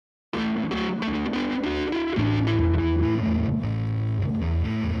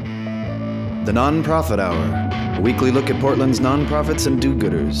The Nonprofit Hour, a weekly look at Portland's nonprofits and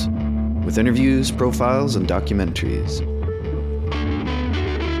do-gooders, with interviews, profiles, and documentaries.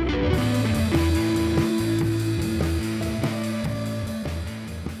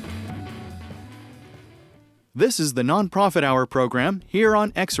 This is the Nonprofit Hour program here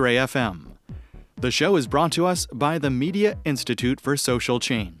on X-Ray FM. The show is brought to us by the Media Institute for Social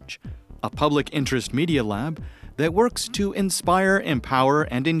Change, a public interest media lab that works to inspire, empower,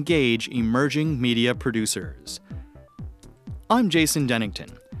 and engage emerging media producers. I'm Jason Dennington.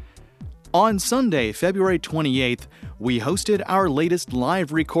 On Sunday, February 28th, we hosted our latest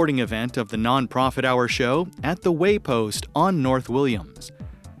live recording event of the Nonprofit Hour show at the Waypost on North Williams.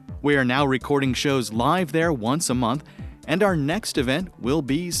 We are now recording shows live there once a month, and our next event will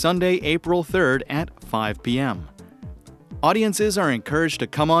be Sunday, April 3rd at 5 p.m. Audiences are encouraged to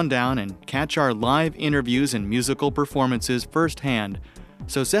come on down and catch our live interviews and musical performances firsthand,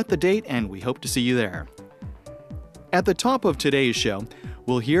 so set the date and we hope to see you there. At the top of today's show,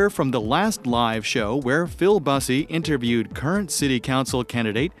 we'll hear from the last live show where Phil Bussey interviewed current City Council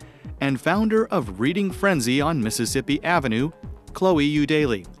candidate and founder of Reading Frenzy on Mississippi Avenue, Chloe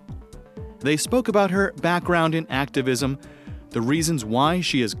Eudaly. They spoke about her background in activism, the reasons why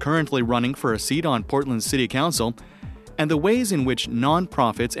she is currently running for a seat on Portland City Council, and the ways in which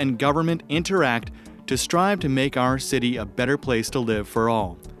nonprofits and government interact to strive to make our city a better place to live for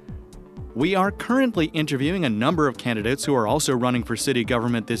all. We are currently interviewing a number of candidates who are also running for city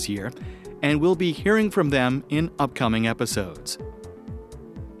government this year, and we'll be hearing from them in upcoming episodes.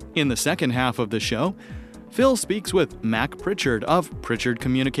 In the second half of the show, Phil speaks with Mac Pritchard of Pritchard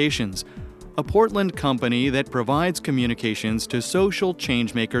Communications, a Portland company that provides communications to social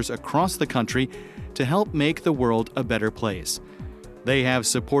changemakers across the country to help make the world a better place. They have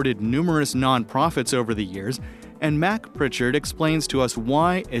supported numerous nonprofits over the years, and Mac Pritchard explains to us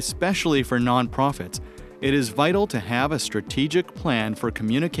why, especially for nonprofits, it is vital to have a strategic plan for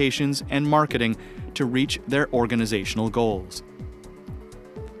communications and marketing to reach their organizational goals.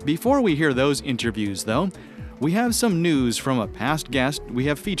 Before we hear those interviews, though, we have some news from a past guest we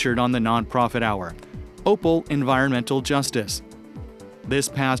have featured on the Nonprofit Hour, Opal Environmental Justice. This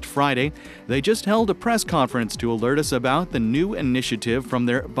past Friday, they just held a press conference to alert us about the new initiative from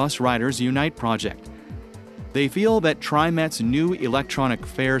their Bus Riders Unite project. They feel that TriMet's new electronic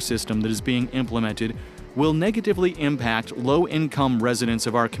fare system that is being implemented will negatively impact low-income residents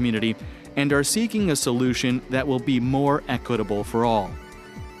of our community and are seeking a solution that will be more equitable for all.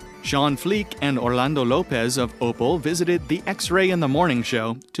 Sean Fleek and Orlando Lopez of Opal visited the X-Ray in the Morning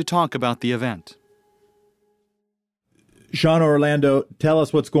show to talk about the event. Sean, Orlando, tell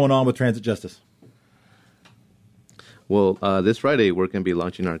us what's going on with Transit Justice. Well, this Friday, we're going to be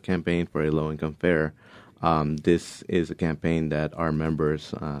launching our campaign for a low-income fare. This is a campaign that our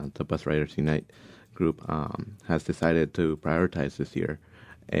members, the Bus Riders Unite group, has decided to prioritize this year.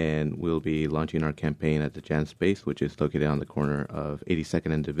 And we'll be launching our campaign at the Jan Space, which is located on the corner of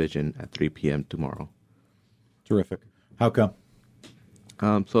 82nd and Division at 3 p.m. tomorrow. Terrific. How come?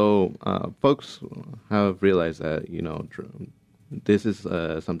 Folks have realized that, this is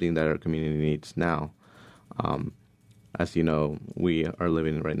something that our community needs now. As you know, we are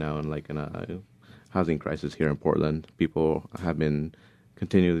living right now in a housing crisis here in Portland. People have been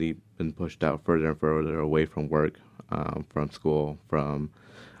continually been pushed out further and further away from work, from school, from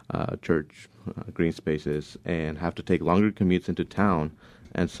church, green spaces, and have to take longer commutes into town.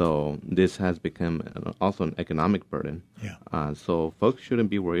 And so this has become also an economic burden. Yeah. So folks shouldn't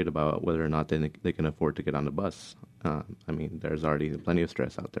be worried about whether or not they can afford to get on the bus. There's already plenty of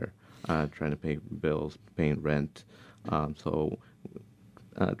stress out there, trying to pay bills, paying rent.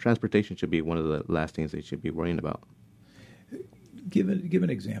 Transportation should be one of the last things they should be worrying about. Give an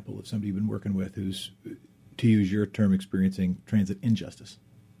example of somebody you've been working with who's, to use your term, experiencing transit injustice.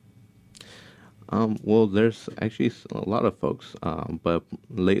 Well, there's actually a lot of folks, but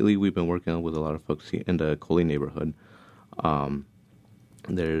lately we've been working with a lot of folks here in the Coley neighborhood.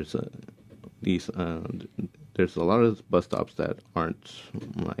 There's a lot of bus stops that aren't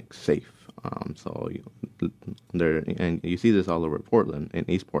safe. And you see this all over Portland, in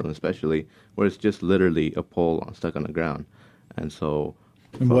East Portland especially, where it's just literally a pole stuck on the ground. And so,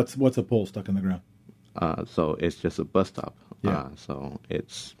 what's a pole stuck in the ground? So it's just a bus stop. Yeah. So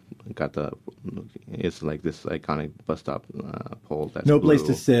it's like this iconic bus stop pole. That's no blue. place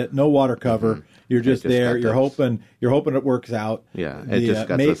to sit, no water cover. Mm-hmm. You're just there. You're hoping it works out. Yeah, it just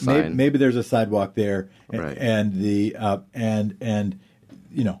got the sign. Maybe there's a sidewalk there, right. And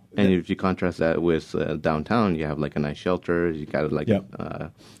if you contrast that with downtown, you have a nice shelter. You got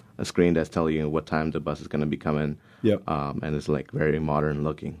a screen that's telling you what time the bus is going to be coming. Yep. And it's very modern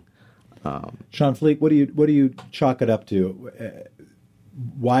looking. Sean Fleek, what do you chalk it up to?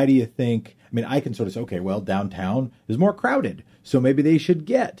 Why do you think? I mean, I can sort of say, okay, well, downtown is more crowded, so maybe they should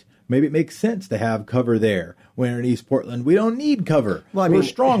get. Maybe it makes sense to have cover there. When in East Portland, we don't need cover. Well, we're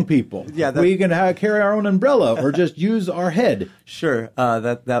strong people. Yeah, we can carry our own umbrella or just use our head. Sure,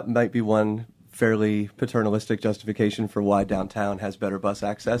 that might be one fairly paternalistic justification for why downtown has better bus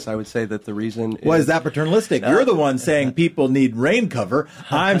access. I would say that the reason Why is that paternalistic? You're the one saying people need rain cover.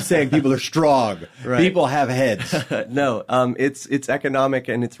 I'm saying people are strong. Right. People have heads. No, it's economic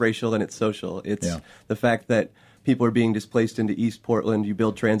and it's racial and it's social. It's the fact that people are being displaced into East Portland. You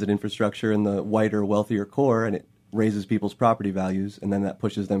build transit infrastructure in the whiter, wealthier core, and it raises people's property values, and then that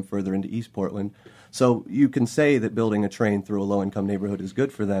pushes them further into East Portland. So you can say that building a train through a low-income neighborhood is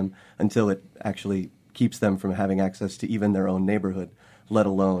good for them until it actually keeps them from having access to even their own neighborhood, let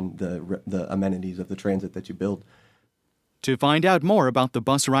alone the amenities of the transit that you build. To find out more about the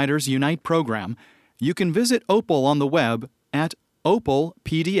Bus Riders Unite program, you can visit Opal on the web at opalpdx.org.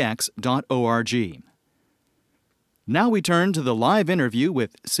 Now we turn to the live interview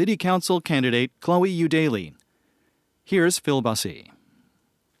with City Council candidate Chloe Eudaly. Here's Phil Bussey.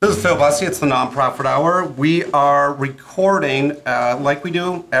 This is Phil Bussey. It's the Nonprofit Hour. We are recording, like we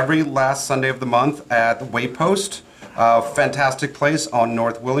do every last Sunday of the month, at the Waypost. Fantastic place on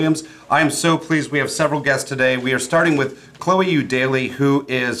North Williams. I am so pleased. We have several guests today. We are starting with Chloe Eudaly, who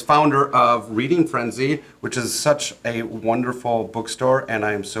is founder of Reading Frenzy, which is such a wonderful bookstore, and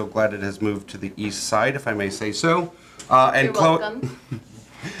I am so glad it has moved to the east side, if I may say so. You're welcome.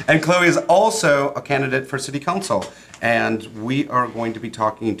 And Chloe is also a candidate for City Council, and we are going to be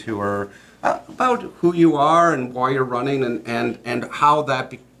talking to her about who you are and why you're running, and how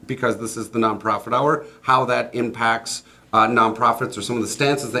that, because this is the Nonprofit Hour, how that impacts nonprofits, or some of the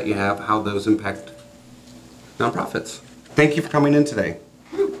stances that you have, how those impact nonprofits. Thank you for coming in today.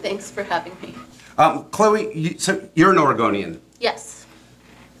 Thanks for having me. Chloe, so you're an Oregonian. Yes.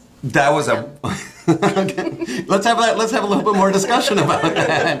 That was okay. Let's have a little bit more discussion about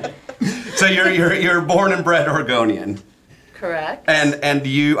that. So you're born and bred Oregonian. Correct. And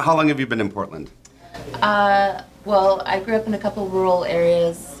you, how long have you been in Portland? Well, I grew up in a couple rural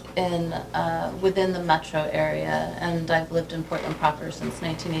areas within the metro area, and I've lived in Portland proper since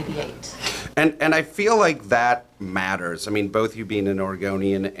 1988. And I feel like that matters. I mean, both you being an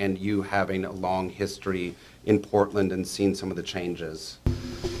Oregonian and you having a long history in Portland and seeing some of the changes.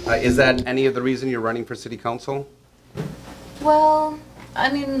 Is that any of the reason you're running for City Council? Well,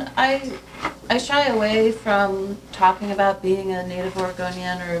 I mean, I shy away from talking about being a native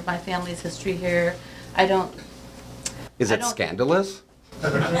Oregonian or my family's history here. I don't. Is it scandalous?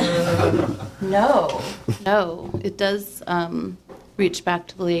 No. It does reach back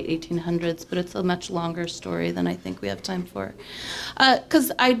to the late 1800s, but it's a much longer story than I think we have time for.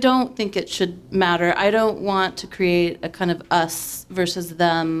 Because I don't think it should matter. I don't want to create a kind of us versus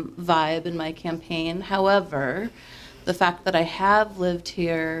them vibe in my campaign. However, the fact that I have lived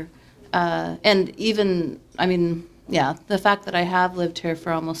here, and even, the fact that I have lived here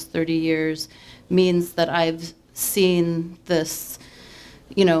for almost 30 years means that I've seen this,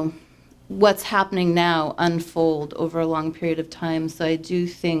 what's happening now unfold over a long period of time. So I do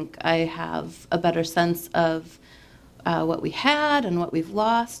think I have a better sense of what we had and what we've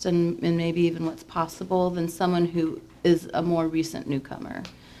lost, and maybe even what's possible than someone who is a more recent newcomer.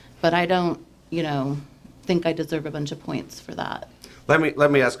 But I don't, think I deserve a bunch of points for that.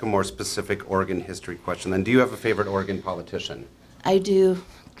 Let me ask a more specific Oregon history question then. Do you have a favorite Oregon politician? I do.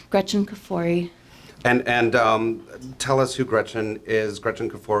 Gretchen Kafoury. And tell us who Gretchen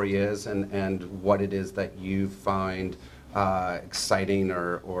Kafoury is, and what it is that you find exciting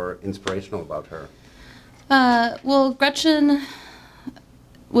or inspirational about her. Well, Gretchen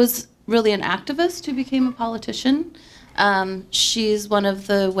was really an activist who became a politician. She's one of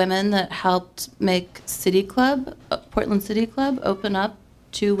the women that helped make Portland City Club, open up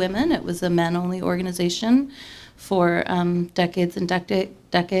to women. It was a men-only organization for decades and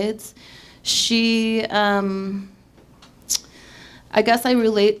decades. She, I guess I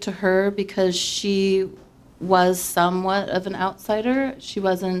relate to her because she was somewhat of an outsider. She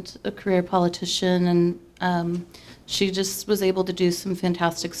wasn't a career politician, and she just was able to do some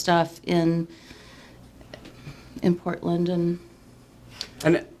fantastic stuff in Portland. And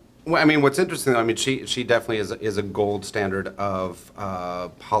well, I mean, what's interesting, I mean, she definitely is a gold standard of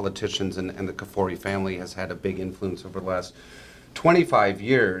politicians, and the Kafoury family has had a big influence over the last 25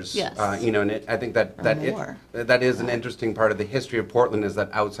 years. Yes. And I think that is an interesting part of the history of Portland, is that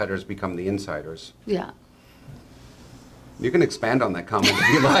outsiders become the insiders. Yeah. You can expand on that comment if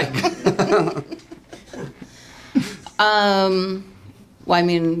you like. Well, I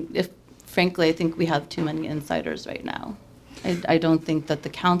mean, frankly, I think we have too many insiders right now. I don't think that the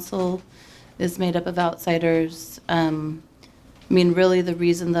council is made up of outsiders. I mean, really the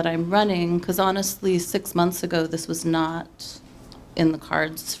reason that I'm running, because honestly, 6 months ago, this was not in the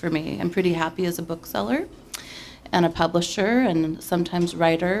cards for me. I'm pretty happy as a bookseller and a publisher and sometimes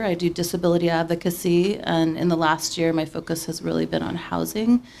writer. I do disability advocacy, and in the last year, my focus has really been on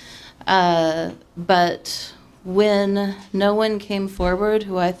housing. But when no one came forward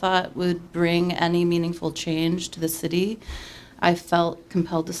who I thought would bring any meaningful change to the city, I felt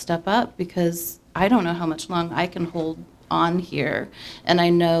compelled to step up because I don't know how much long I can hold on here. And I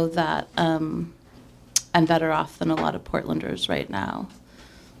know that I'm better off than a lot of Portlanders right now.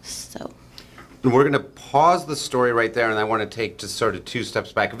 So. And we're going to pause the story right there, and I want to take just sort of 2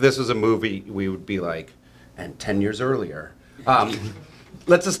 steps back. If this was a movie, we would be like, and 10 years earlier.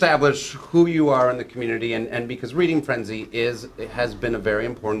 Let's establish who you are in the community, and because Reading Frenzy has been a very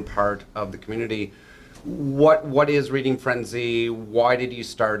important part of the community. What is Reading Frenzy? Why did you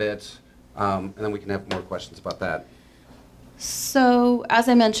start it? And then we can have more questions about that. So, as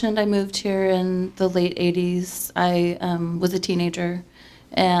I mentioned, I moved here in the late 80s. I was a teenager,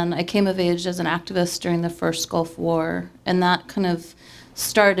 and I came of age as an activist during the first Gulf War, and that kind of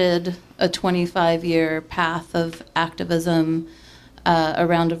started a 25-year path of activism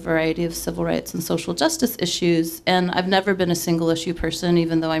around a variety of civil rights and social justice issues. And I've never been a single-issue person,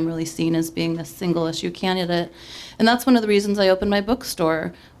 even though I'm really seen as being a single-issue candidate. And that's one of the reasons I opened my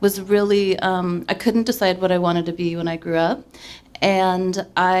bookstore, was really, I couldn't decide what I wanted to be when I grew up. And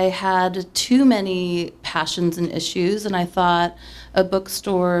I had too many passions and issues, and I thought a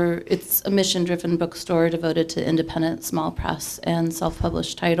bookstore, it's a mission-driven bookstore devoted to independent small press and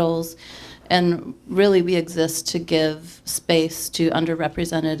self-published titles. And really, we exist to give space to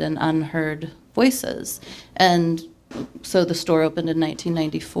underrepresented and unheard voices. And so the store opened in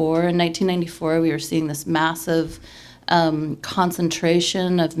 1994. In 1994, we were seeing this massive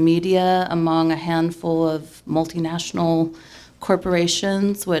concentration of media among a handful of multinational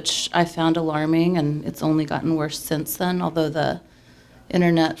corporations, which I found alarming, and it's only gotten worse since then, although the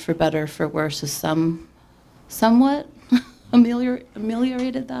internet, for better or for worse, is somewhat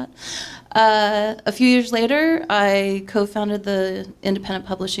ameliorated that. A few years later, I co-founded the Independent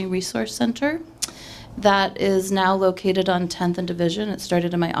Publishing Resource Center that is now located on 10th and Division. It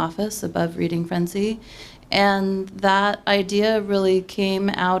started in my office above Reading Frenzy. And that idea really came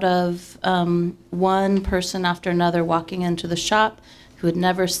out of one person after another walking into the shop who had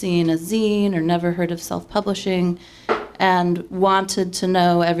never seen a zine or never heard of self-publishing and wanted to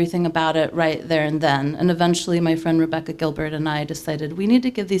know everything about it right there and then. And eventually my friend Rebecca Gilbert and I decided we need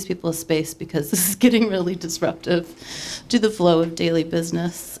to give these people a space because this is getting really disruptive to the flow of daily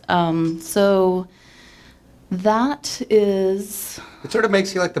business. So that is... It sort of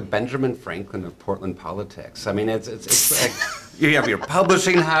makes you like the Benjamin Franklin of Portland politics. I mean, it's like you have your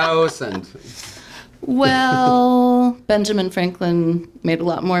publishing house and... Well, Benjamin Franklin made a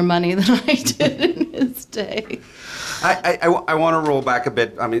lot more money than I did in his day. I want to roll back a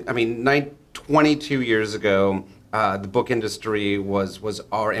bit. I mean, 22 years ago, the book industry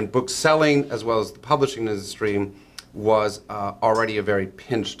and book selling as well as the publishing industry was already a very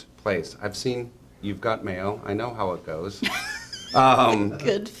pinched place. I've seen You've Got Mail. I know how it goes.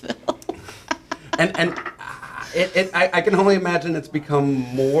 Good, Phil. and I can only imagine it's become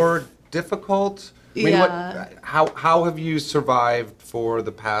more difficult. I mean, Yeah. how have you survived for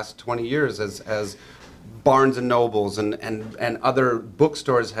the past 20 years as Barnes and Nobles and other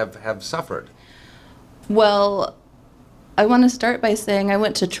bookstores have suffered? Well, I want to start by saying I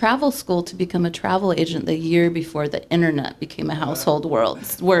went to travel school to become a travel agent the year before the internet became a household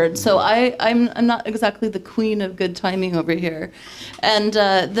word. So I'm not exactly the queen of good timing over here. And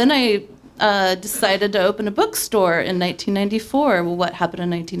then I decided to open a bookstore in 1994. Well, what happened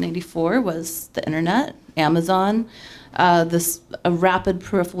in 1994 was the internet, Amazon, a rapid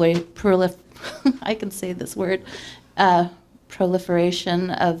I can say this word, proliferation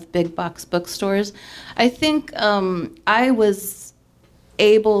of big box bookstores. I think I was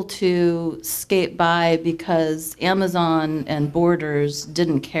able to skate by because Amazon and Borders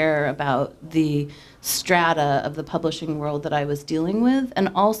didn't care about the strata of the publishing world that I was dealing with, and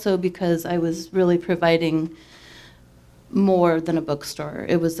also because I was really providing more than a bookstore.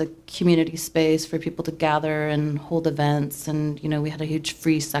 It was a community space for people to gather and hold events, and we had a huge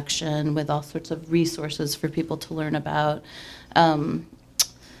free section with all sorts of resources for people to learn about.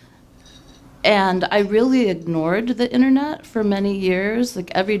 And I really ignored the internet for many years. Like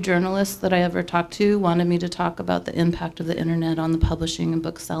every journalist that I ever talked to wanted me to talk about the impact of the internet on the publishing and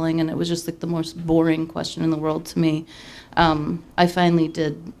book selling, and it was just like the most boring question in the world to me. I finally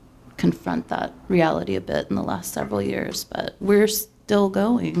did confront that reality a bit in the last several years, but we're still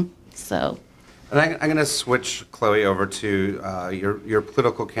going. So, and I'm going to switch, Chloe, over to your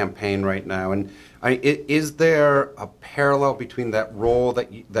political campaign right now. And is there a parallel between that role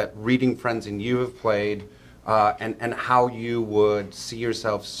that Reading Friends and you have played and how you would see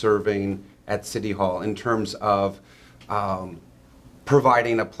yourself serving at City Hall in terms of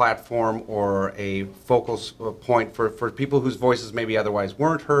providing a platform or a focal point for people whose voices maybe otherwise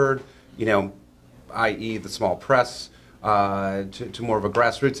weren't heard, i.e. the small press, to more of a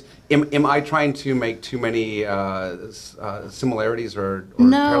grassroots? Am I trying to make too many similarities or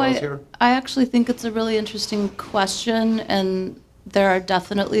parallels here? I actually think it's a really interesting question, and there are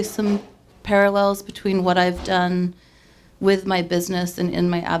definitely some parallels between what I've done with my business and in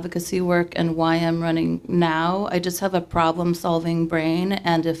my advocacy work and why I'm running now. I just have a problem-solving brain,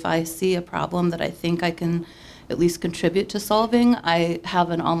 and if I see a problem that I think I can at least contribute to solving, I have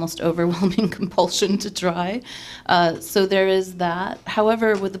an almost overwhelming compulsion to try. So there is that.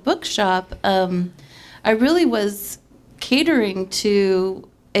 However, with the bookshop, I really was catering to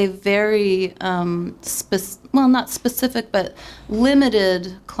a very, not specific, but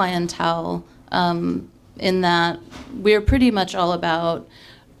limited clientele, in that we're pretty much all about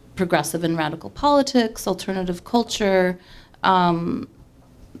progressive and radical politics, alternative culture,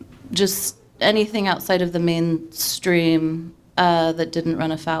 just anything outside of the mainstream that didn't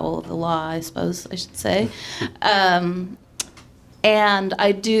run afoul of the law, I suppose I should say. And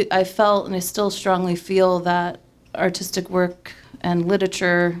I felt, and I still strongly feel, that artistic work and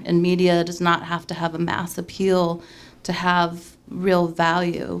literature and media does not have to have a mass appeal to have real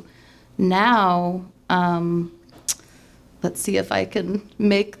value. Now, let's see if I can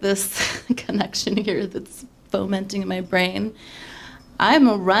make this connection here that's fomenting in my brain.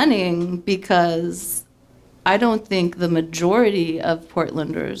 I'm running because I don't think the majority of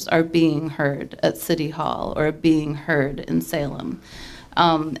Portlanders are being heard at City Hall or being heard in Salem.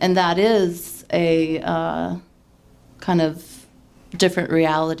 And that is a kind of different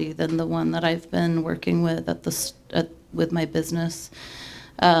reality than the one that I've been working with with my business.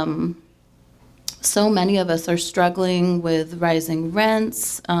 So many of us are struggling with rising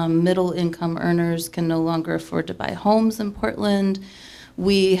rents. Middle income earners can no longer afford to buy homes in Portland.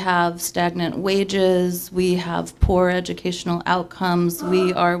 We have stagnant wages. We have poor educational outcomes.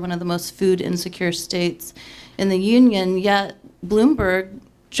 We are one of the most food insecure states in the union, yet Bloomberg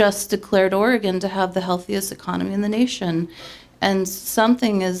just declared Oregon to have the healthiest economy in the nation. And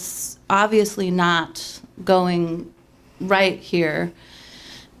something is obviously not going right here.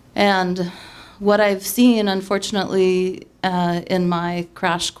 And what I've seen, unfortunately, in my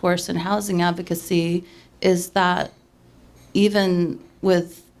crash course in housing advocacy is that even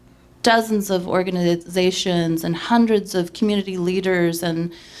with dozens of organizations and hundreds of community leaders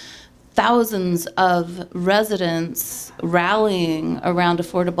and thousands of residents rallying around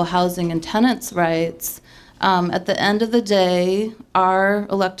affordable housing and tenants' rights, at the end of the day, our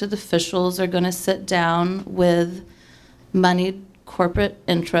elected officials are going to sit down with moneyed corporate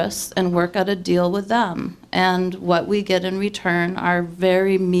interests and work out a deal with them. And what we get in return are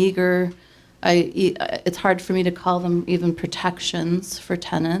very meager, it's hard for me to call them even protections for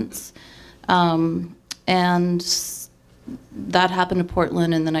tenants. And that happened to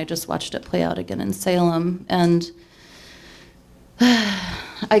Portland, and then I just watched it play out again in Salem. And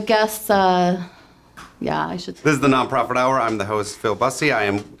I guess, I should. This is the Nonprofit Hour. I'm the host, Phil Bussey. I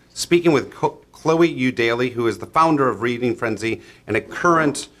am speaking with Chloe U. Daly, who is the founder of Reading Frenzy and a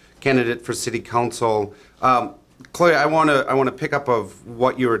current candidate for City Council. Chloe, I want to pick up of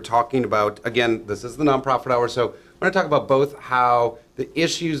what you were talking about. Again, this is the Nonprofit Hour, so I want to talk about both how the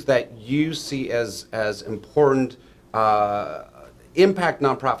issues that you see as important impact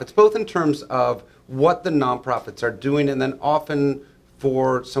nonprofits, both in terms of what the nonprofits are doing, and then often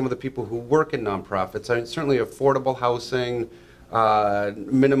for some of the people who work in nonprofits. I mean, certainly affordable housing,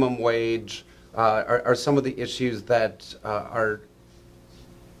 minimum wage, are some of the issues that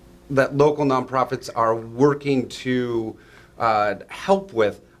that local nonprofits are working to help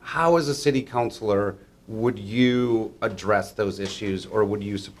with. How, as a city councilor, would you address those issues, or would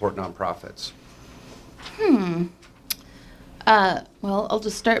you support nonprofits? Well, I'll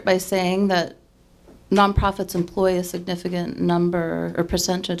just start by saying that nonprofits employ a significant number or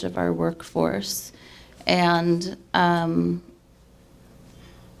percentage of our workforce, and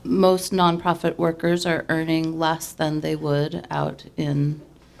most nonprofit workers are earning less than they would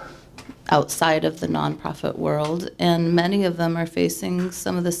outside of the nonprofit world, and many of them are facing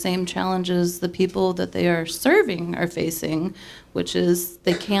some of the same challenges the people that they are serving are facing, which is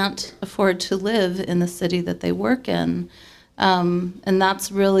they can't afford to live in the city that they work in. And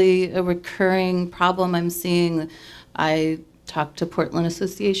that's really a recurring problem I'm seeing. I talked to Portland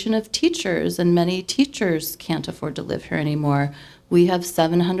Association of Teachers, and many teachers can't afford to live here anymore. We have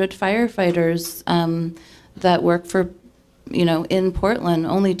 700 firefighters that work for, in Portland.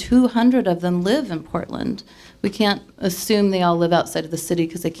 Only 200 of them live in Portland. We can't assume they all live outside of the city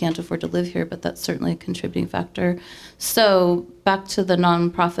because they can't afford to live here, but that's certainly a contributing factor. So back to the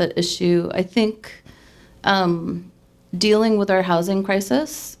nonprofit issue, I think dealing with our housing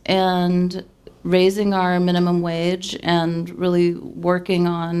crisis and raising our minimum wage and really working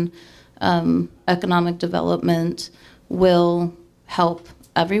on economic development will help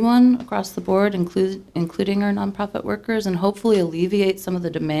everyone across the board, including our nonprofit workers, and hopefully alleviate some of the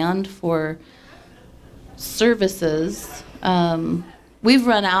demand for services. We've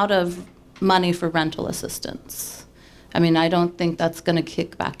run out of money for rental assistance. I mean, I don't think that's going to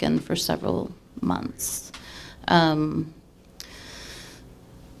kick back in for several months.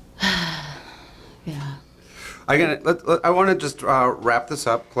 Yeah. I want to just wrap this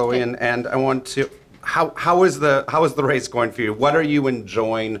up, Chloe, Okay. and I want to. How is the race going for you? What are you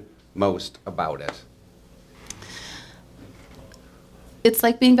enjoying most about it? It's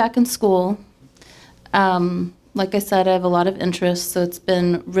like being back in school. Like I said, I have a lot of interest, so it's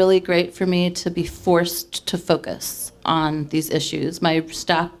been really great for me to be forced to focus on these issues. My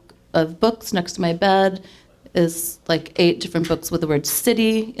stack of books next to my bed is like 8 different books with the word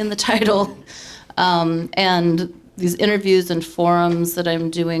city in the title. And these interviews and forums that I'm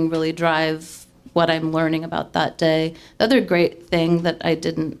doing really drive what I'm learning about that day. The other great thing that I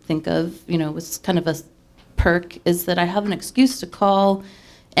didn't think of, was kind of a perk, is that I have an excuse to call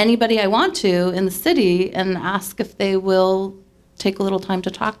anybody I want to in the city and ask if they will take a little time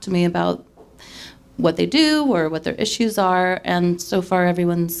to talk to me about what they do or what their issues are. And so far,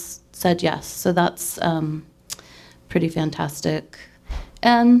 everyone's said yes. So that's pretty fantastic.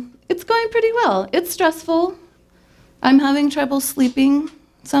 And it's going pretty well. It's stressful. I'm having trouble sleeping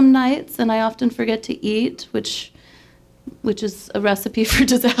some nights, and I often forget to eat, which is a recipe for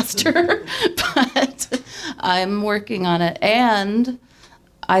disaster. But I'm working on it. And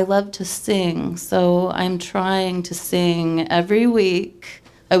I love to sing, so I'm trying to sing every week.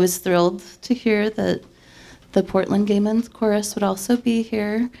 I was thrilled to hear that the Portland Gay Men's Chorus would also be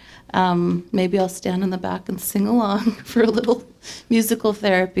here. Maybe I'll stand in the back and sing along for a little musical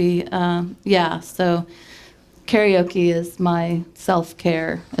therapy. So karaoke is my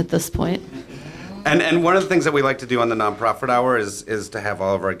self-care at this point. And one of the things that we like to do on the Nonprofit Hour is to have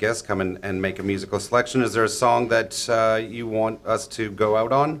all of our guests come and make a musical selection. Is there a song that you want us to go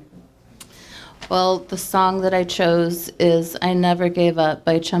out on? Well, the song that I chose is I Never Gave Up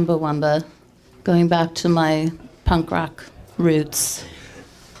by Chumbawamba, going back to my punk rock roots.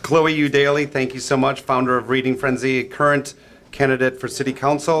 Chloe Eudaly, thank you so much, founder of Reading Frenzy, current candidate for City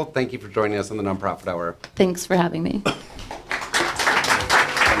Council. Thank you for joining us on the Nonprofit Hour. Thanks for having me.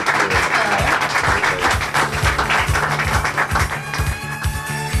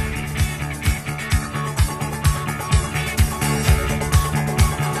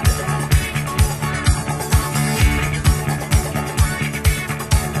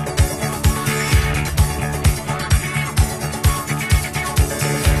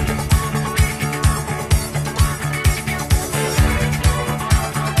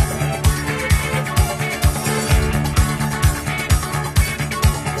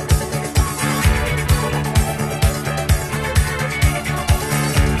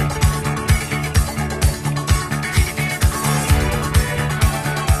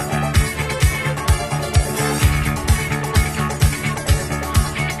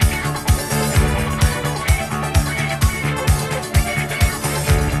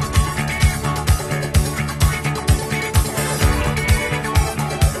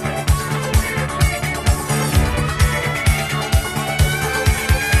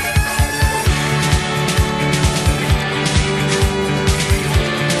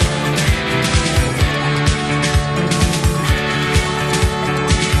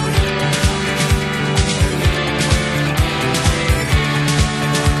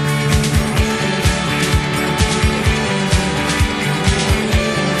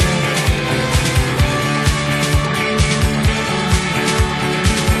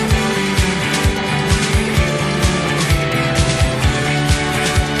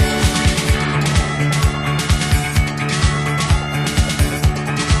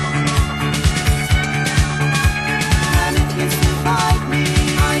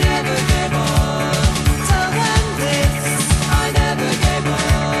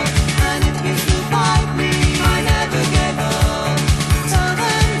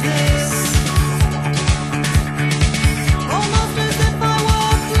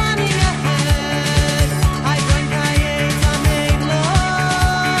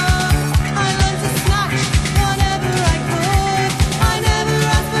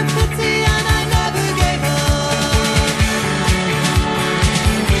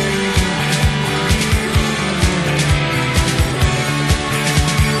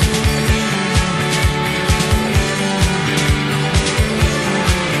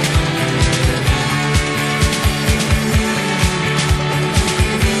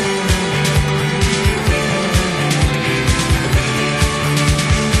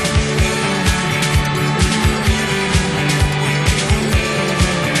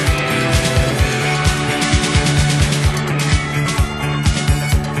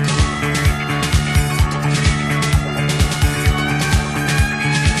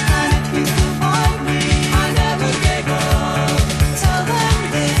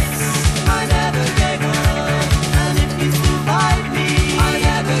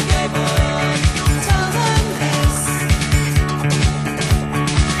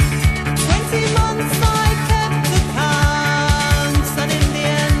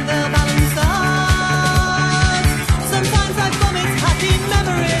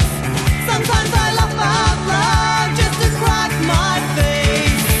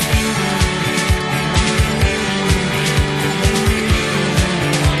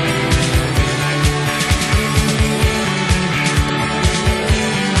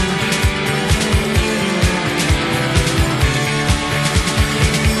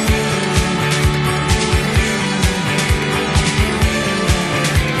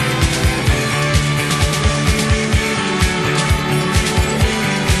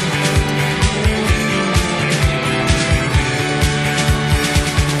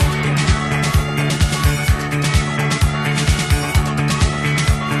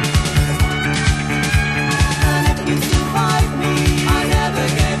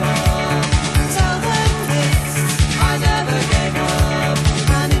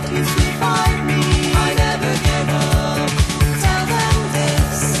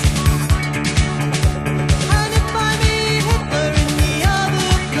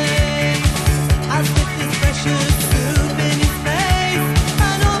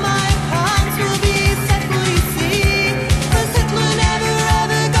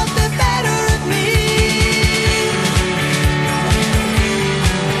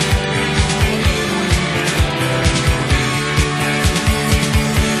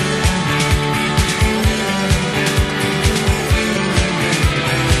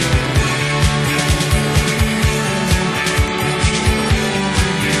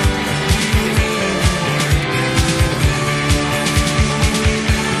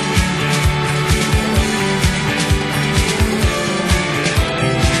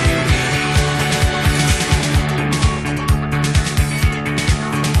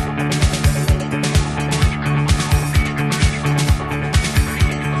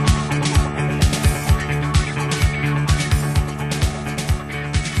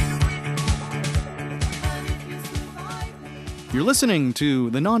 You're listening to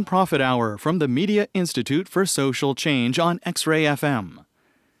the Nonprofit Hour from the Media Institute for Social Change on X-Ray FM.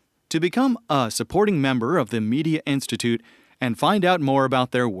 To become a supporting member of the Media Institute and find out more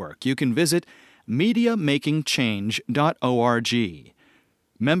about their work, you can visit MediaMakingChange.org.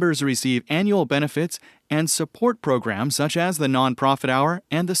 Members receive annual benefits and support programs such as the Nonprofit Hour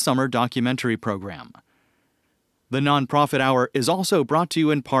and the Summer Documentary Program. The Nonprofit Hour is also brought to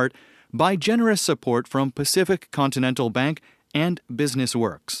you in part by generous support from Pacific Continental Bank and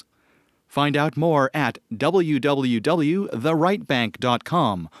BusinessWorks. Find out more at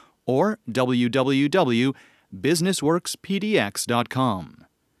www.therightbank.com or www.businessworkspdx.com.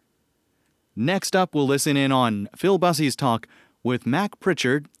 Next up, we'll listen in on Phil Bussey's talk with Mac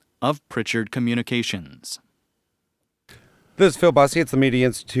Pritchard of Pritchard Communications. This is Phil Bussey. It's the Media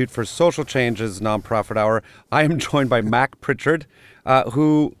Institute for Social Change's Nonprofit Hour. I am joined by Mac Pritchard,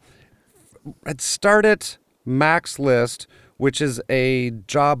 who had started Mac's List, which is a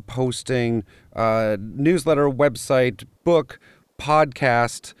job posting newsletter, website, book,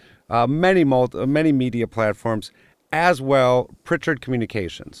 podcast, many media platforms, as well Pritchard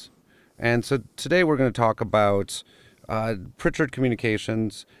Communications. And so today we're going to talk about Pritchard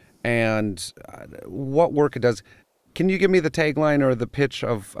Communications and what work it does. Can you give me the tagline or the pitch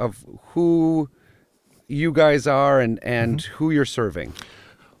of who you guys are and who you're serving?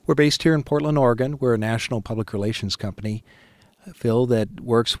 We're based here in Portland, Oregon. We're a national public relations company, Phil, that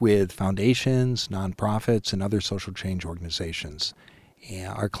works with foundations, nonprofits, and other social change organizations. And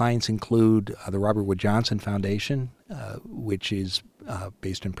our clients include the Robert Wood Johnson Foundation, which is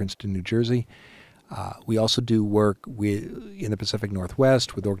based in Princeton, New Jersey. We also do work in the Pacific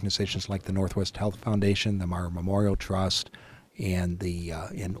Northwest with organizations like the Northwest Health Foundation, the Meyer Memorial Trust, and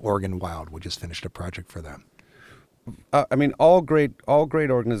in Oregon Wild. We just finished a project for them. All great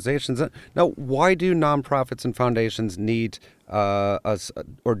organizations. Now, why do nonprofits and foundations need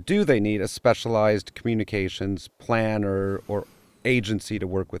do they need a specialized communications plan or agency to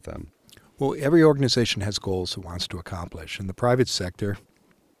work with them? Well, every organization has goals it wants to accomplish. In the private sector,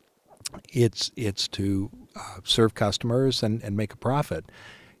 it's to serve customers and make a profit.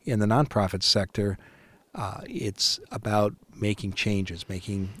 In the nonprofit sector, it's about making changes,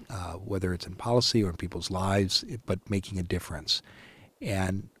 whether it's in policy or in people's lives, but making a difference.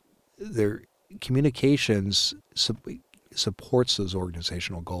 And their communications supports those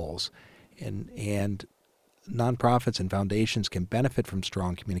organizational goals. And nonprofits and foundations can benefit from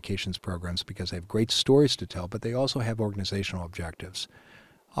strong communications programs because they have great stories to tell, but they also have organizational objectives.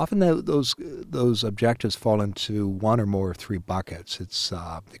 Often those objectives fall into one or more of three buckets. It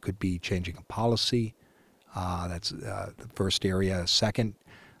could be changing a policy. That's the first area. Second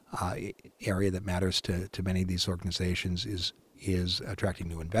area that matters to many of these organizations is attracting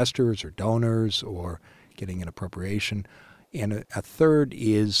new investors or donors or getting an appropriation. And a third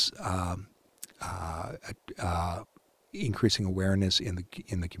is increasing awareness in the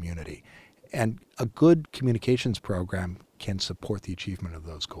community. And a good communications program can support the achievement of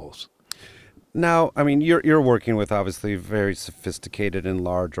those goals. Now, you're working with obviously very sophisticated and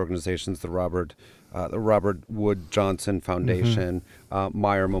large organizations, the Robert Wood Johnson Foundation,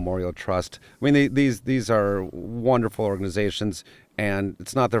 Meyer Memorial Trust. These are wonderful organizations, and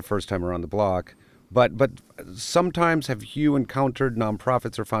it's not their first time around the block. But sometimes have you encountered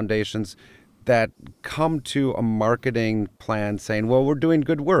nonprofits or foundations that come to a marketing plan saying, well, we're doing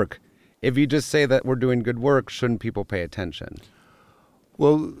good work. If you just say that we're doing good work, shouldn't people pay attention?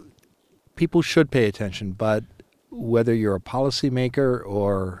 Well, people should pay attention, but whether you're a policymaker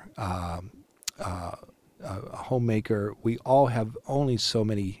or a homemaker, we all have only so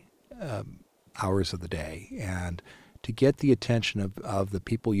many hours of the day. And to get the attention of the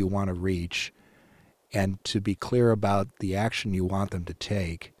people you want to reach and to be clear about the action you want them to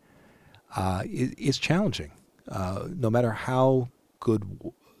take is challenging, no matter how good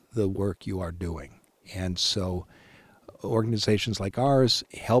the work you are doing. And so organizations like ours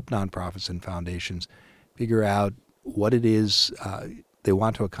help nonprofits and foundations figure out what it is they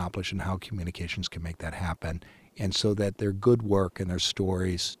want to accomplish and how communications can make that happen, and so that their good work and their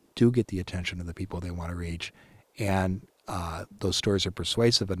stories do get the attention of the people they want to reach, and those stories are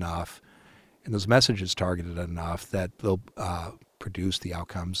persuasive enough and those messages targeted enough that they'll produce the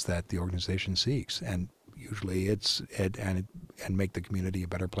outcomes that the organization seeks. And usually and make the community a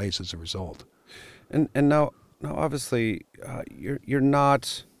better place as a result. And now obviously you're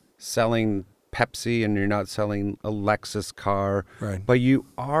not selling Pepsi and you're not selling a Lexus car, right, but you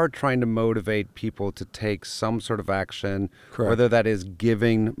are trying to motivate people to take some sort of action, correct, whether that is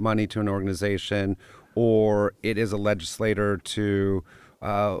giving money to an organization or it is a legislator to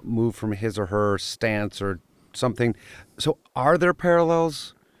move from his or her stance or something. So are there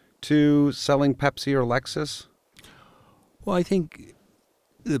parallels to selling Pepsi or Lexus? Well, I think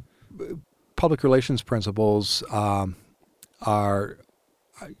the public relations principles are,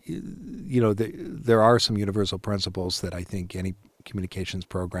 there are some universal principles that I think any communications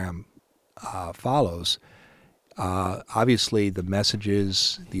program follows. Obviously, the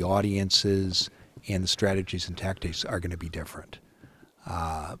messages, the audiences, and the strategies and tactics are going to be different.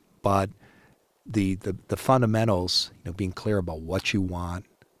 But the fundamentals, being clear about what you want,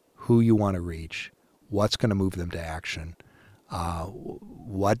 who you want to reach, what's going to move them to action,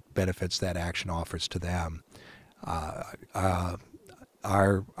 what benefits that action offers to them, are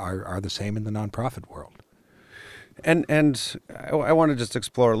the same in the nonprofit world. And I want to just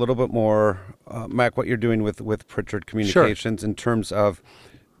explore a little bit more, Mac, what you're doing with Pritchard Communications. Sure. In terms of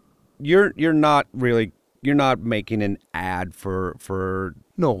you're not making an ad for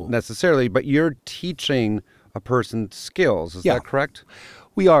no necessarily, but you're teaching a person skills. Is that correct?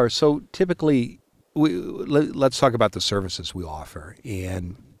 We are. So typically, let's talk about the services we offer,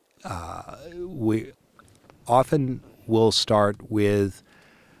 and we often will start with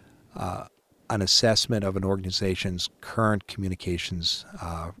an assessment of an organization's current communications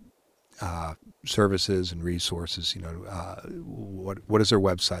services and resources. What does their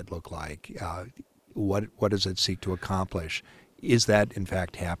website look like? What does it seek to accomplish? Is that in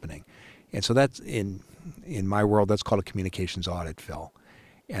fact happening? And so that's in my world, that's called a communications audit, Phil,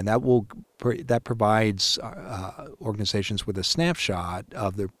 and that provides organizations with a snapshot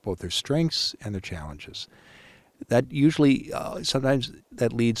of both their strengths and their challenges. That usually, sometimes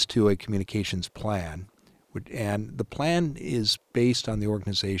that leads to a communications plan, and the plan is based on the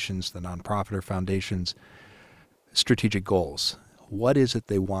organization's, the nonprofit or foundation's strategic goals. What is it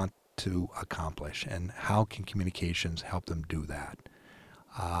they want to accomplish, and how can communications help them do that?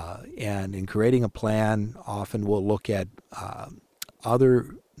 And in creating a plan, often we'll look at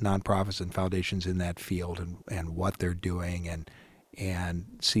other nonprofits and foundations in that field and what they're doing, and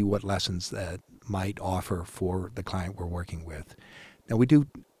see what lessons that might offer for the client we're working with. Now, we do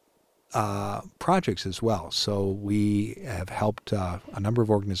projects as well. So we have helped a number of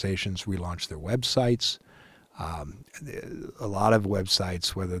organizations relaunch their websites. A lot of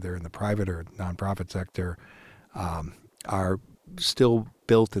websites, whether they're in the private or nonprofit sector, are still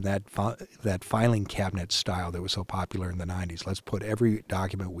built in that filing cabinet style that was so popular in the 90s. Let's put every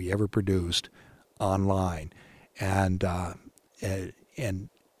document we ever produced online. And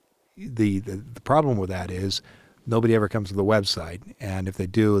the problem with that is nobody ever comes to the website, and if they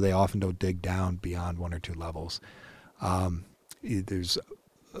do, they often don't dig down beyond one or two levels. There's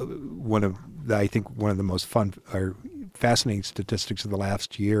one of the most fun or fascinating statistics of the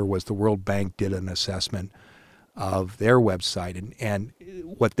last year was the World Bank did an assessment of their website, and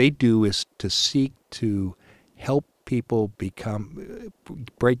what they do is to seek to help people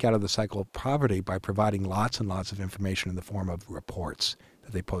break out of the cycle of poverty by providing lots and lots of information in the form of reports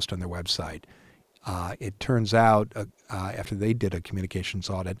that they post on their website. It turns out, after they did a communications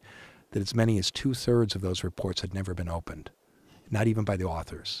audit, that as many as 2/3 of those reports had never been opened, not even by the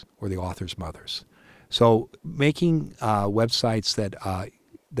authors or the authors' mothers. So making websites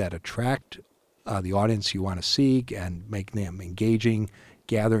that attract the audience you want to seek and make them engaging,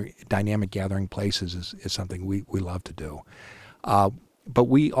 dynamic gathering places is something we love to do. But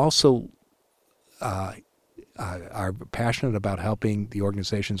we also are passionate about helping the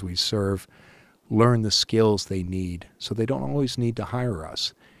organizations we serve learn the skills they need, so they don't always need to hire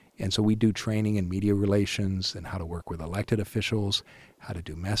us. And so we do training in media relations and how to work with elected officials, how to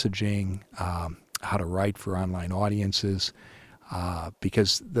do messaging, how to write for online audiences,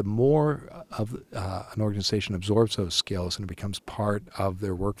 because the more of an organization absorbs those skills and it becomes part of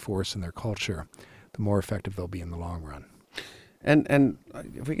their workforce and their culture, the more effective they'll be in the long run. And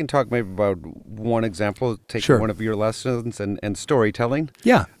if we can talk maybe about one example, take Sure. one of your lessons and storytelling.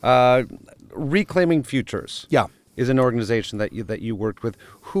 Yeah. Reclaiming Futures. Yeah. Is an organization that you worked with.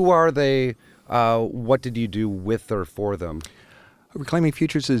 Who are they? What did you do with or for them? Reclaiming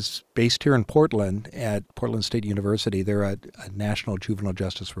Futures is based here in Portland at Portland State University. They're a national juvenile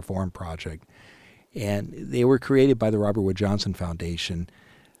justice reform project, and they were created by the Robert Wood Johnson Foundation.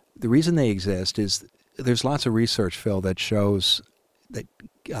 The reason they exist is there's lots of research, Phil, that shows that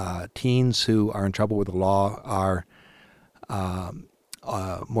teens who are in trouble with the law are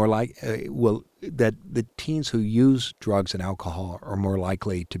more like that the teens who use drugs and alcohol are more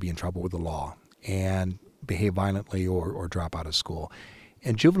likely to be in trouble with the law and behave violently or drop out of school.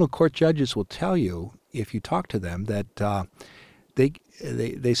 And juvenile court judges will tell you, if you talk to them, that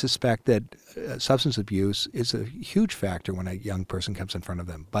they suspect that substance abuse is a huge factor when a young person comes in front of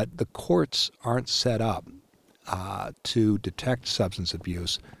them. But the courts aren't set up to detect substance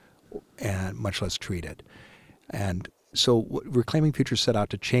abuse and much less treat it. And so Reclaiming Futures set out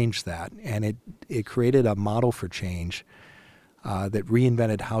to change that, and it created a model for change that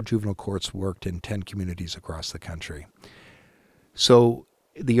reinvented how juvenile courts worked in 10 communities across the country. So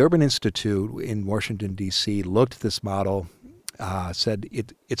the Urban Institute in Washington, D.C. looked at this model, said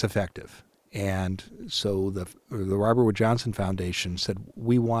it's effective. And so the Robert Wood Johnson Foundation said,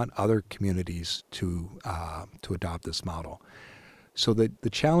 we want other communities to adopt this model. So the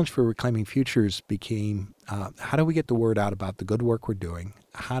challenge for Reclaiming Futures became, how do we get the word out about the good work we're doing?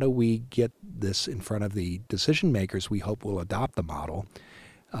 How do we get this in front of the decision makers we hope will adopt the model?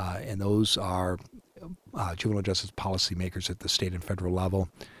 And those are juvenile justice policymakers at the state and federal level,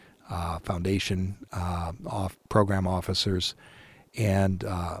 foundation program officers, and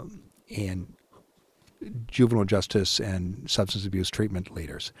juvenile justice and substance abuse treatment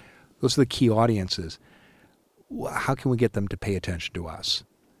leaders. Those are the key audiences. How can we get them to pay attention to us?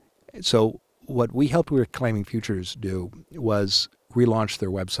 So what we helped Reclaiming Futures do was relaunch their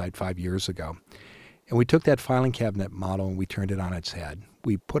website 5 years ago. And we took that filing cabinet model and we turned it on its head.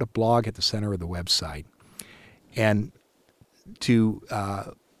 We put a blog at the center of the website, and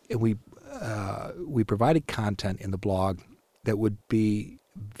we provided content in the blog that would be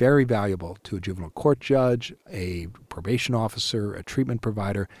very valuable to a juvenile court judge, a probation officer, a treatment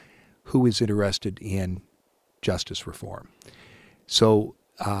provider who is interested in justice reform. So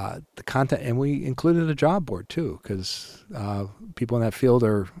the content, and we included a job board too, because people in that field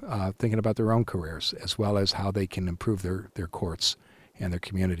are thinking about their own careers as well as how they can improve their courts and their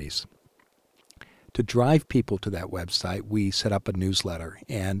communities. To drive people to that website, we set up a newsletter,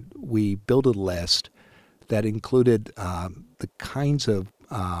 and we built a list that included the kinds of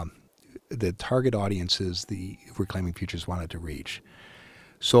the target audiences the Reclaiming Futures wanted to reach.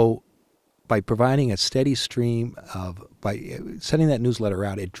 So by providing a steady stream by sending that newsletter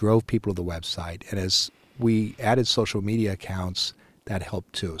out, it drove people to the website. And as we added social media accounts, that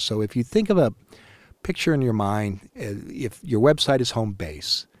helped too. So if you think of a picture in your mind, if your website is home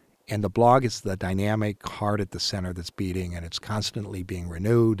base and the blog is the dynamic heart at the center that's beating and it's constantly being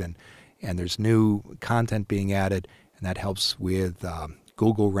renewed and there's new content being added, and that helps with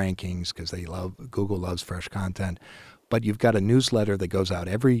Google rankings because Google loves fresh content. But you've got a newsletter that goes out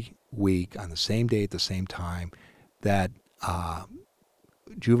every week on the same day at the same time that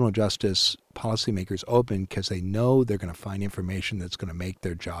juvenile justice policymakers open because they know they're going to find information that's going to make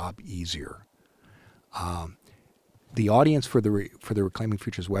their job easier. The audience for the Reclaiming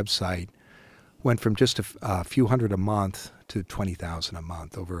Futures website went from just a few hundred a month to 20,000 a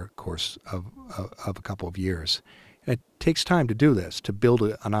month over a course of a couple of years. And it takes time to do this, to build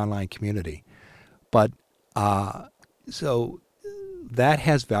an online community. But so that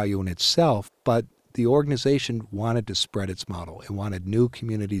has value in itself, but the organization wanted to spread its model. It wanted new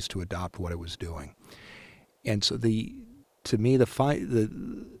communities to adopt what it was doing. And so to me, the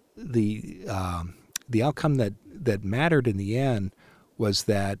outcome that mattered in the end was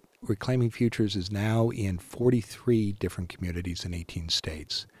that Reclaiming Futures is now in 43 different communities in 18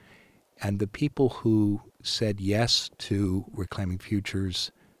 states. And the people who said yes to Reclaiming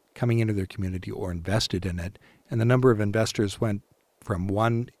Futures coming into their community or invested in it, and the number of investors went from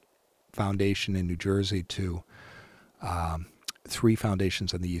one foundation in New Jersey to 3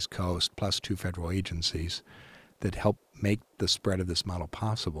 foundations on the East Coast, plus 2 federal agencies that help make the spread of this model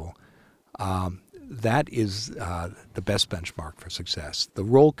possible. That is the best benchmark for success. The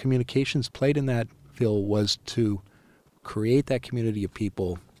role communications played in that, Phil, was to create that community of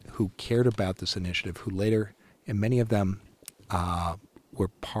people who cared about this initiative, who later, and many of them were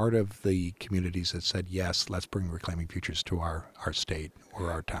part of the communities that said, yes, let's bring Reclaiming Futures to our state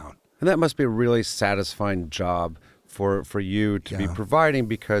or our town. And that must be a really satisfying job for you to be providing,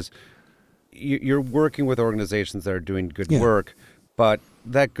 because you're working with organizations that are doing good work, but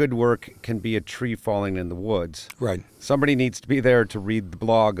that good work can be a tree falling in the woods. Right. Somebody needs to be there to read the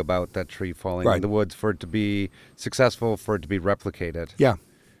blog about that tree falling in the woods for it to be successful, for it to be replicated. Yeah.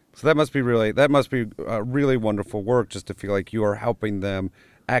 So that must be really wonderful work, just to feel like you are helping them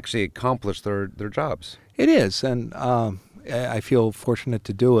actually accomplish their jobs. It is, and I feel fortunate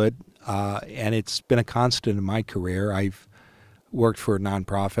to do it, and it's been a constant in my career. I've worked for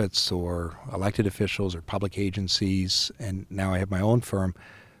nonprofits or elected officials or public agencies, and now I have my own firm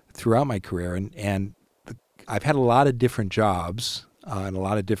throughout my career. And I've had a lot of different jobs in a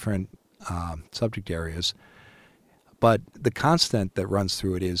lot of different subject areas. But the constant that runs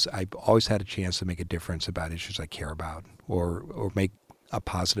through it is I've always had a chance to make a difference about issues I care about, or make a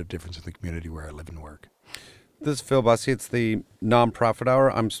positive difference in the community where I live and work. This is Phil Bussey. It's the Nonprofit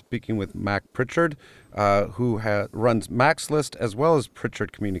Hour. I'm speaking with Mac Pritchard, who runs Mac's List as well as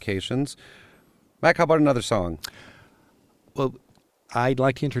Pritchard Communications. Mac, how about another song? Well, I'd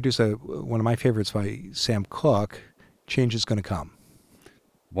like to introduce one of my favorites by Sam Cooke, Change is Gonna Come.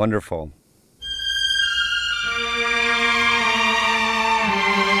 Wonderful.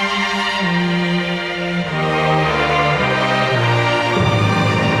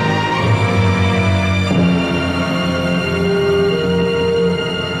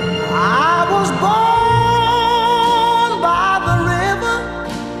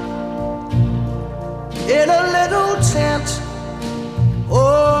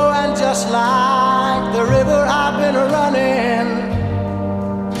 Just like the river, I've been running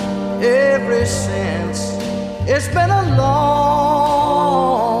ever since. It's been a long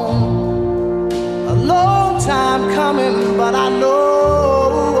time coming, but I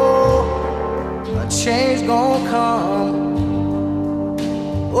know a change gonna come.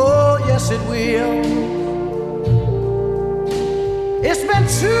 Oh, yes it will. It's been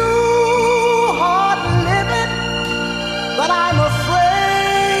too hard living, but I'm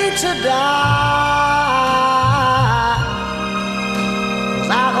afraid to die, 'cause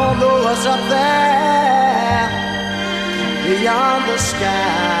I don't know what's up there beyond the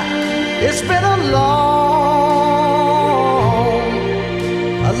sky. It's been a long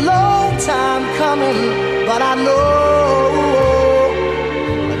time coming, but I know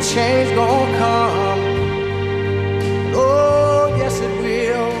a change gonna come. Oh, yes it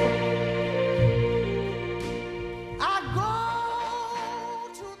will.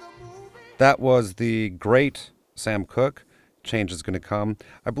 That was the great Sam Cooke, Change is Gonna Come.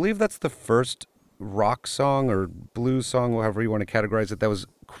 I believe that's the first rock song or blues song, however you want to categorize it, that was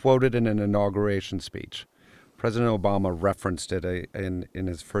quoted in an inauguration speech. President Obama referenced it in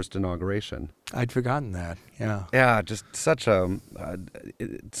his first inauguration. I'd forgotten that, yeah. Yeah, just such a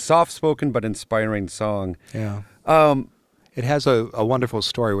soft-spoken but inspiring song. Yeah. It has a wonderful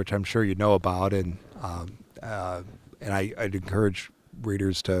story, which I'm sure you know about, and I'd encourage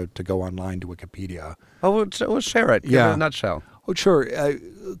readers to go online to Wikipedia. Oh, we'll share it. Give it a nutshell. Oh, sure.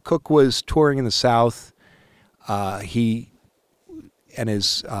 Cooke was touring in the South. He and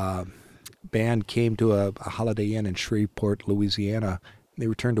his band came to a Holiday Inn in Shreveport, Louisiana. They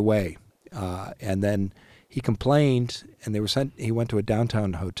were turned away, and then he complained, and they were sent. He went to a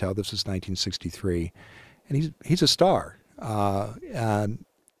downtown hotel. This was 1963, and he's a star. And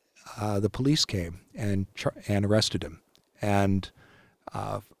the police came and arrested him, and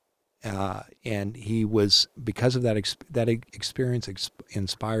he was, because of that experience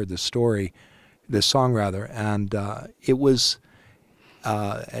inspired this song rather, and it was,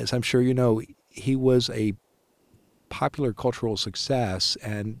 as I'm sure you know, he was a popular cultural success,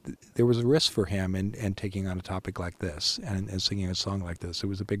 and there was a risk for him in taking on a topic like this and singing a song like this. It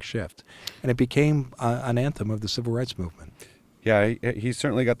was a big shift, and it became an anthem of the civil rights movement. Yeah, he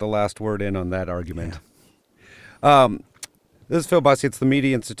certainly got the last word in on that argument. Yeah. This is Phil Bussey. It's the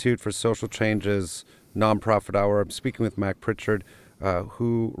Media Institute for Social Change's Nonprofit Hour. I'm speaking with Mac Pritchard,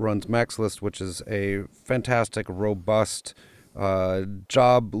 who runs Mac's List, which is a fantastic, robust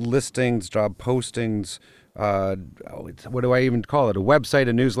job listings, job postings. What do I even call it? A website,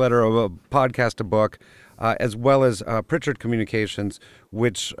 a newsletter, a podcast, a book, as well as Pritchard Communications,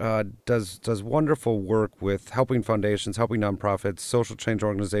 which does wonderful work with helping foundations, helping nonprofits, social change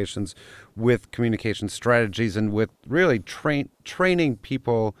organizations with communication strategies, and with really training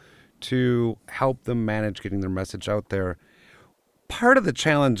people to help them manage getting their message out there. Part of the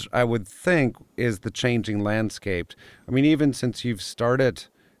challenge, I would think, is the changing landscape. I mean, even since you've started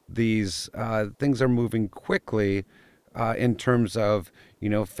these, things are moving quickly in terms of,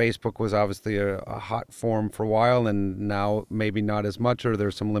 Facebook was obviously a hot form for a while, and now maybe not as much, or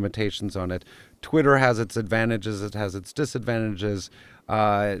there's some limitations on it. Twitter has its advantages, it has its disadvantages.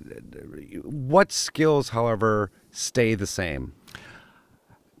 What skills, however, stay the same?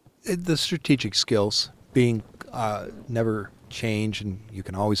 The strategic skills, being never change, and you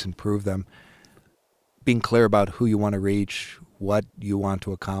can always improve them. Being clear about who you want to reach, what you want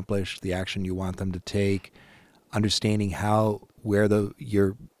to accomplish, the action you want them to take, understanding where the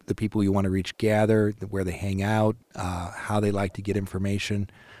people you want to reach gather, where they hang out, how they like to get information.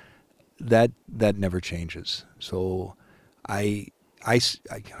 That never changes. So I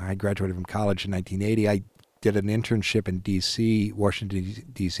graduated from college in 1980. I did an internship in D.C., Washington,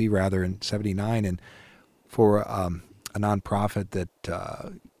 D.C. rather, in 79, and for a nonprofit that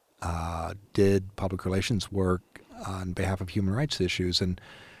did public relations work on behalf of human rights issues. And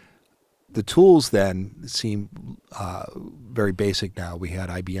The tools then seem very basic now. We had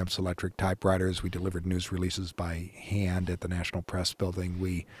IBM Selectric typewriters. We delivered news releases by hand at the National Press Building.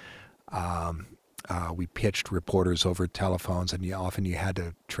 We pitched reporters over telephones, and often you had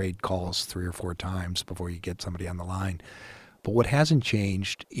to trade calls 3 or 4 times before you get somebody on the line. But what hasn't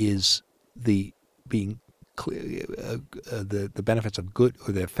changed is the being clear, the benefits of good,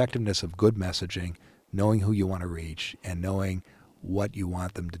 or the effectiveness of good messaging, knowing who you want to reach, and knowing what you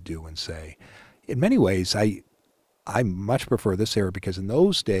want them to do and say. In many ways, I much prefer this era, because in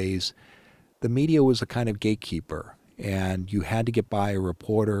those days, the media was a kind of gatekeeper, and you had to get by a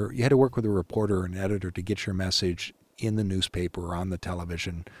reporter. You had to work with a reporter or an editor to get your message in the newspaper or on the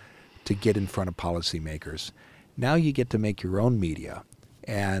television to get in front of policymakers. Now you get to make your own media,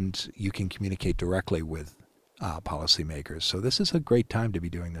 and you can communicate directly with policymakers. So this is a great time to be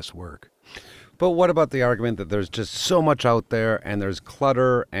doing this work. But what about the argument that there's just so much out there, and there's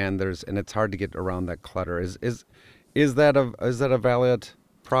clutter, and it's hard to get around that clutter? Is that a valid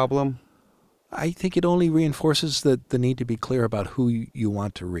problem? I think it only reinforces the need to be clear about who you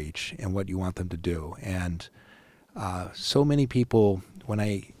want to reach and what you want them to do. And so many people, when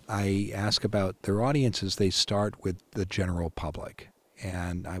I ask about their audiences, they start with the general public.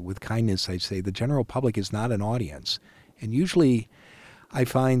 And with kindness, I say the general public is not an audience. And usually I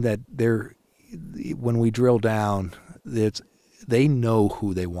find that when we drill down, they know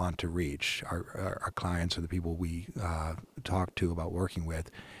who they want to reach, our clients or the people we talk to about working with.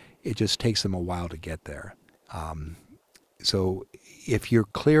 It just takes them a while to get there. So if you're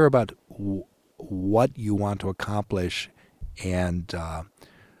clear about what you want to accomplish and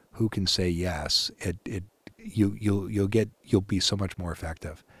who can say yes, you'll be so much more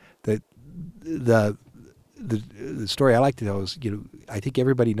effective. The story I like to tell is, I think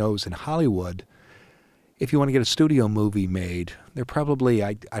everybody knows in Hollywood, if you want to get a studio movie made, there are probably,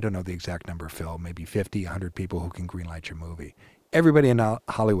 I don't know the exact number, Phil, maybe 50, 100 people who can greenlight your movie. Everybody in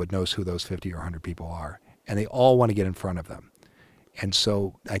Hollywood knows who those 50 or 100 people are, and they all want to get in front of them. And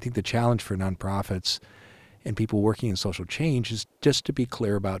so I think the challenge for nonprofits and people working in social change is just to be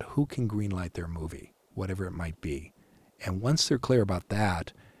clear about who can greenlight their movie, whatever it might be. And once they're clear about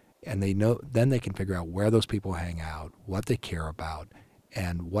that, and they know, then they can figure out where those people hang out, what they care about,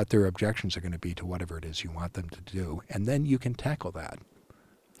 and what their objections are going to be to whatever it is you want them to do. And then you can tackle that.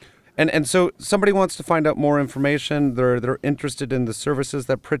 And so somebody wants to find out more information. They're interested in the services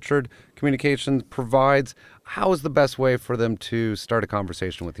that Pritchard Communications provides. How is the best way for them to start a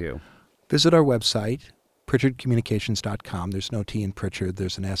conversation with you? Visit our website, pritchardcommunications.com. There's no T in Pritchard.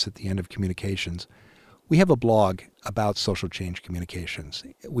 There's an S at the end of communications. We have a blog about social change communications.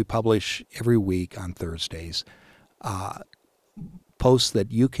 We publish every week on Thursdays posts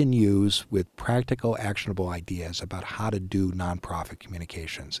that you can use with practical, actionable ideas about how to do nonprofit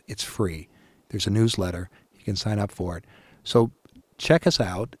communications. It's free. There's a newsletter. You can sign up for it. So check us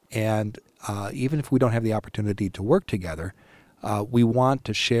out. And even if we don't have the opportunity to work together, we want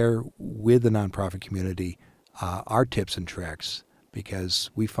to share with the nonprofit community our tips and tricks, because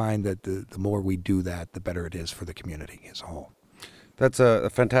we find that the more we do that, the better it is for the community as a whole. That's a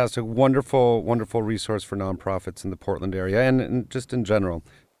fantastic, wonderful, wonderful resource for nonprofits in the Portland area and just in general.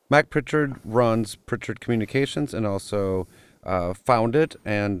 Mac Pritchard runs Pritchard Communications and also founded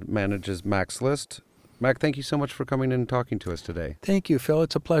and manages Mac's List. Mac, thank you so much for coming in and talking to us today. Thank you, Phil.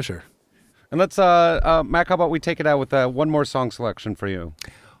 It's a pleasure. And let's, Mac, how about we take it out with one more song selection for you?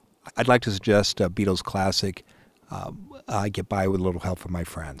 I'd like to suggest a Beatles classic, I Get By With a Little Help from My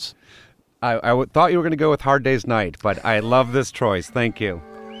Friends. I thought you were going to go with Hard Day's Night, but I love this choice. Thank you.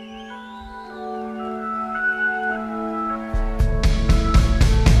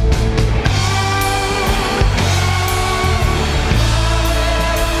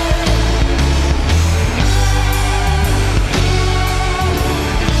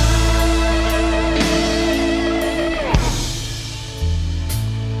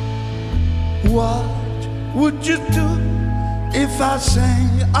 What would you do if I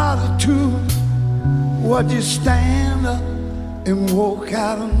sang out of tune? Would you stand up and walk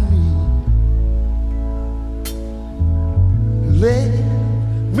out on me? Let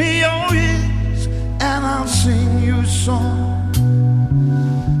me your ears and I'll sing you a song.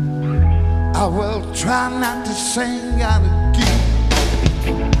 I will try not to sing out of key.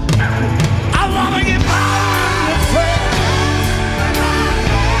 I wanna get by with the friends.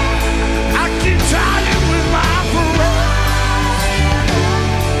 Trying with my parade,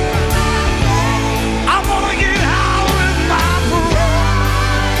 I wanna get out with my parade,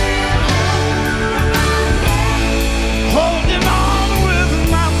 holding on with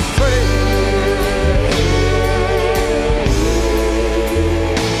my faith.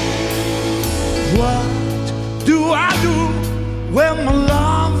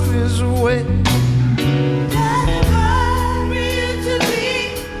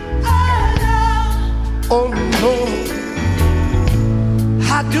 Oh Lord,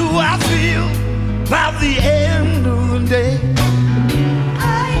 how do I feel by the end of the day?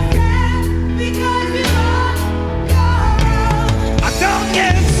 I said because we love your love. I don't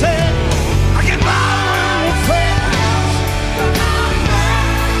get sad, I get by with friends.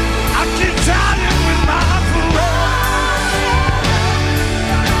 I keep trying with my friends.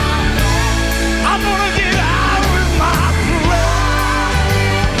 I'm gonna get out with my friends.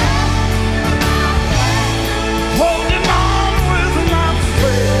 Holding on with my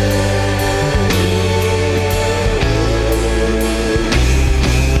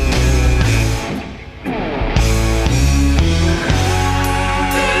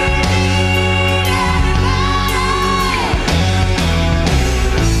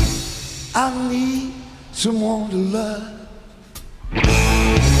I need someone to love.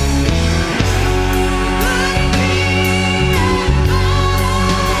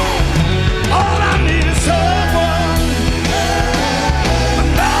 All I need is someone who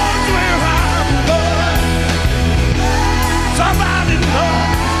knows where I'm going. Somebody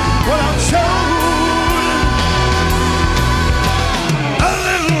knows what I'm showing. A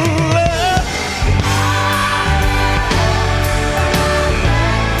little love.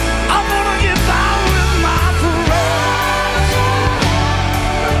 I'm gonna get by with my friends.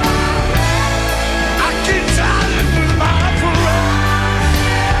 I keep trying with my friends.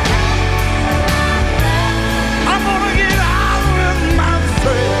 I'm gonna get out with my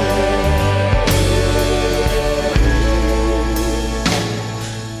friends.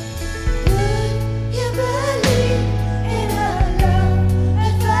 Would you believe in a love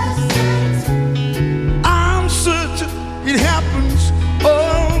at first sight? I'm certain it happens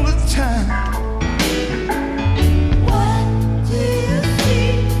all the time. What do you see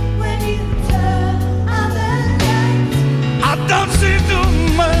when you turn on the lights? I don't see too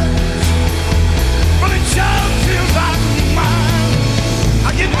much, but it sure feels like mine. I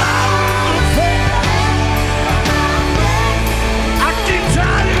get by with the friends. I keep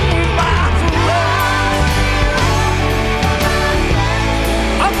trying with my friends.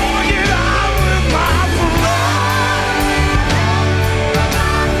 I'm gonna get out with my friends.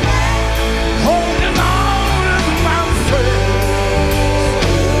 Holding on with my friends.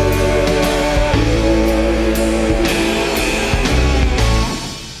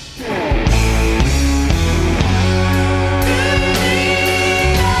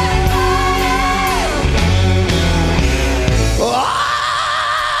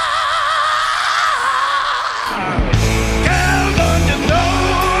 Girl, don't you know?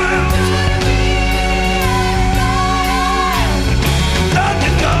 Don't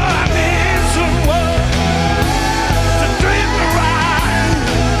you know I need someone to treat me right?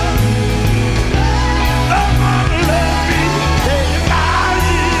 Someone to let me take my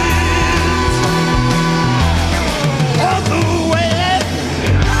years all the way.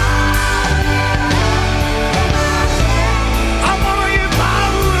 I'm gonna get by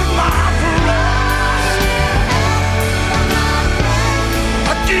with my friends.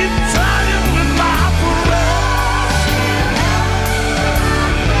 I keep trying with my friends.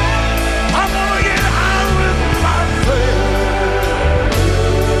 I'm gonna get out with my friends.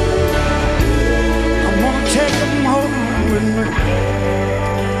 I'm gonna take them home with me.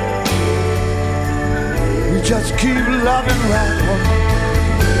 We just keep loving right on.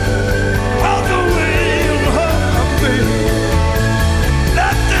 All the way in her, baby.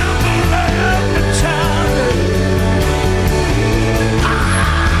 Let them love me, child.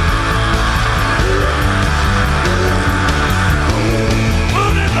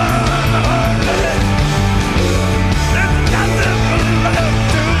 Moving on, baby. Let them love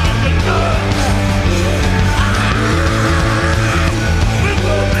to the good. We're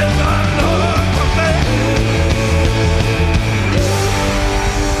moving on, baby.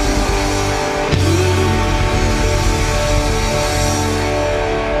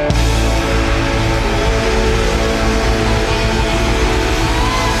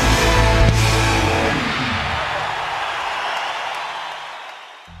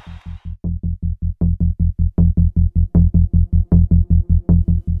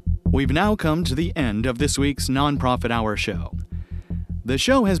 We've now come to the end of this week's Nonprofit Hour show. The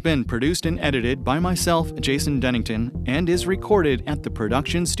show has been produced and edited by myself, Jason Dennington, and is recorded at the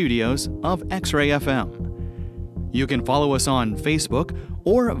production studios of X-Ray FM. You can follow us on Facebook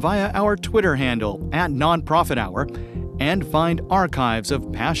or via our Twitter handle at Nonprofit Hour and find archives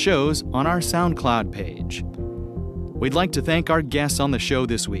of past shows on our SoundCloud page. We'd like to thank our guests on the show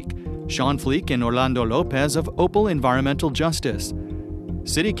this week, Sean Fleek and Orlando Lopez of Opal Environmental Justice,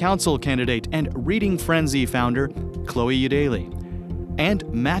 City Council candidate and Reading Frenzy founder Chloe Udaley, and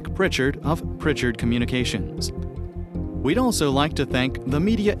Mac Pritchard of Pritchard Communications. We'd also like to thank the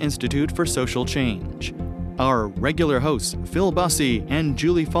Media Institute for Social Change, our regular hosts Phil Bussey and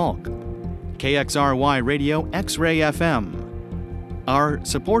Julie Falk, KXRY Radio X-Ray FM, our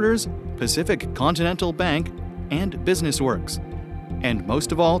supporters Pacific Continental Bank and BusinessWorks, and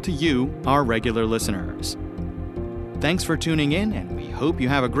most of all to you, our regular listeners. Thanks for tuning in, and we hope you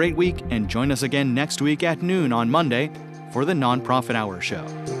have a great week and join us again next week at noon on Monday for the Nonprofit Hour Show.